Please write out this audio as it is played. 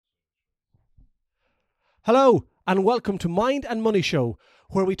Hello, and welcome to Mind and Money Show,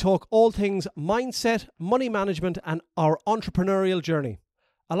 where we talk all things mindset, money management, and our entrepreneurial journey.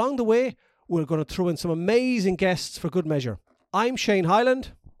 Along the way, we're going to throw in some amazing guests for good measure. I'm Shane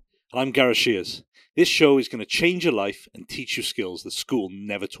Highland. And I'm Gareth Shears. This show is going to change your life and teach you skills that school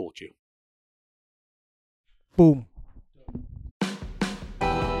never taught you. Boom.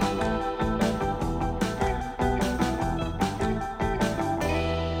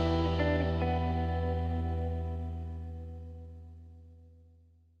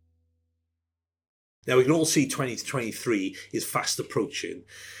 Now, we can all see 2023 is fast approaching,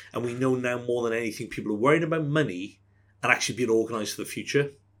 and we know now more than anything people are worried about money and actually being organised for the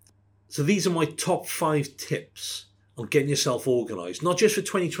future. So these are my top 5 tips on getting yourself organised, not just for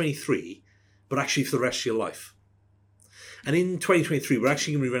 2023, but actually for the rest of your life. And in 2023, we're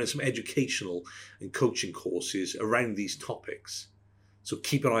actually going to be running some educational and coaching courses around these topics. So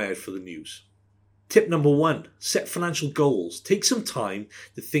keep an eye out for the news. Tip number 1, set financial goals. Take some time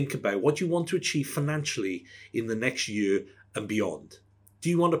to think about what you want to achieve financially in the next year and beyond. Do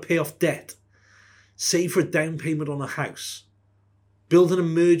you want to pay off debt? Save for a down payment on a house? Build an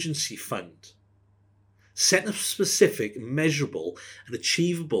emergency fund? Set a specific, measurable and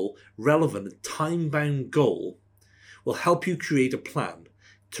achievable, relevant and time-bound goal will help you create a plan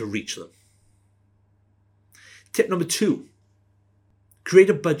to reach them. Tip number 2.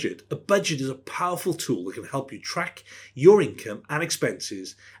 Create a budget. A budget is a powerful tool that can help you track your income and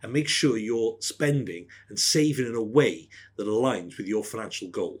expenses and make sure you're spending and saving in a way that aligns with your financial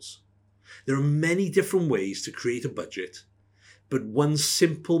goals. There are many different ways to create a budget, but one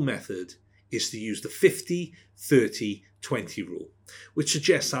simple method is to use the 50-30-20 rule, which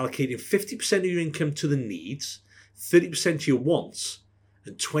suggests allocating 50% of your income to the needs, 30% to your wants,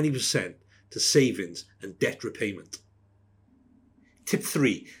 and 20% to savings and debt repayment. Tip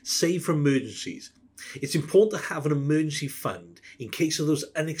 3, save for emergencies. It's important to have an emergency fund in case of those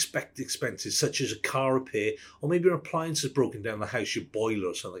unexpected expenses, such as a car repair, or maybe your appliance has broken down the house, your boiler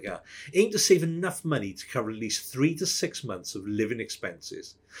or something like that. Aim to save enough money to cover at least 3 to 6 months of living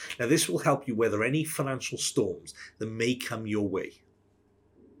expenses. Now, this will help you weather any financial storms that may come your way.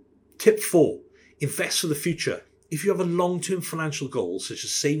 Tip 4, invest for the future. If you have a long-term financial goal, such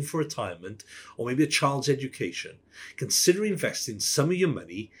as saving for retirement or maybe a child's education, consider investing some of your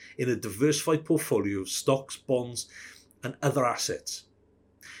money in a diversified portfolio of stocks, bonds, and other assets.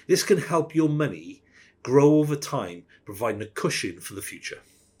 This can help your money grow over time, providing a cushion for the future.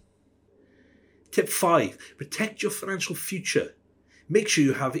 Tip 5, protect your financial future. Make sure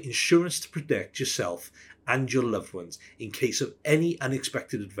you have insurance to protect yourself and your loved ones in case of any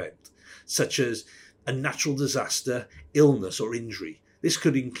unexpected event, such as a natural disaster, illness or injury. This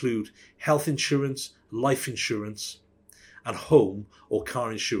could include health insurance, life insurance, and home or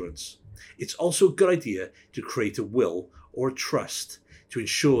car insurance. It's also a good idea to create a will or a trust to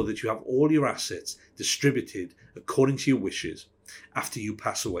ensure that you have all your assets distributed according to your wishes after you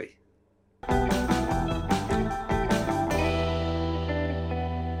pass away.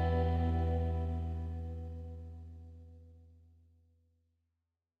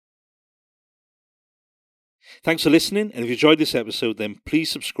 Thanks for listening, and if you enjoyed this episode, then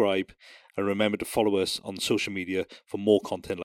please subscribe and remember to follow us on social media for more content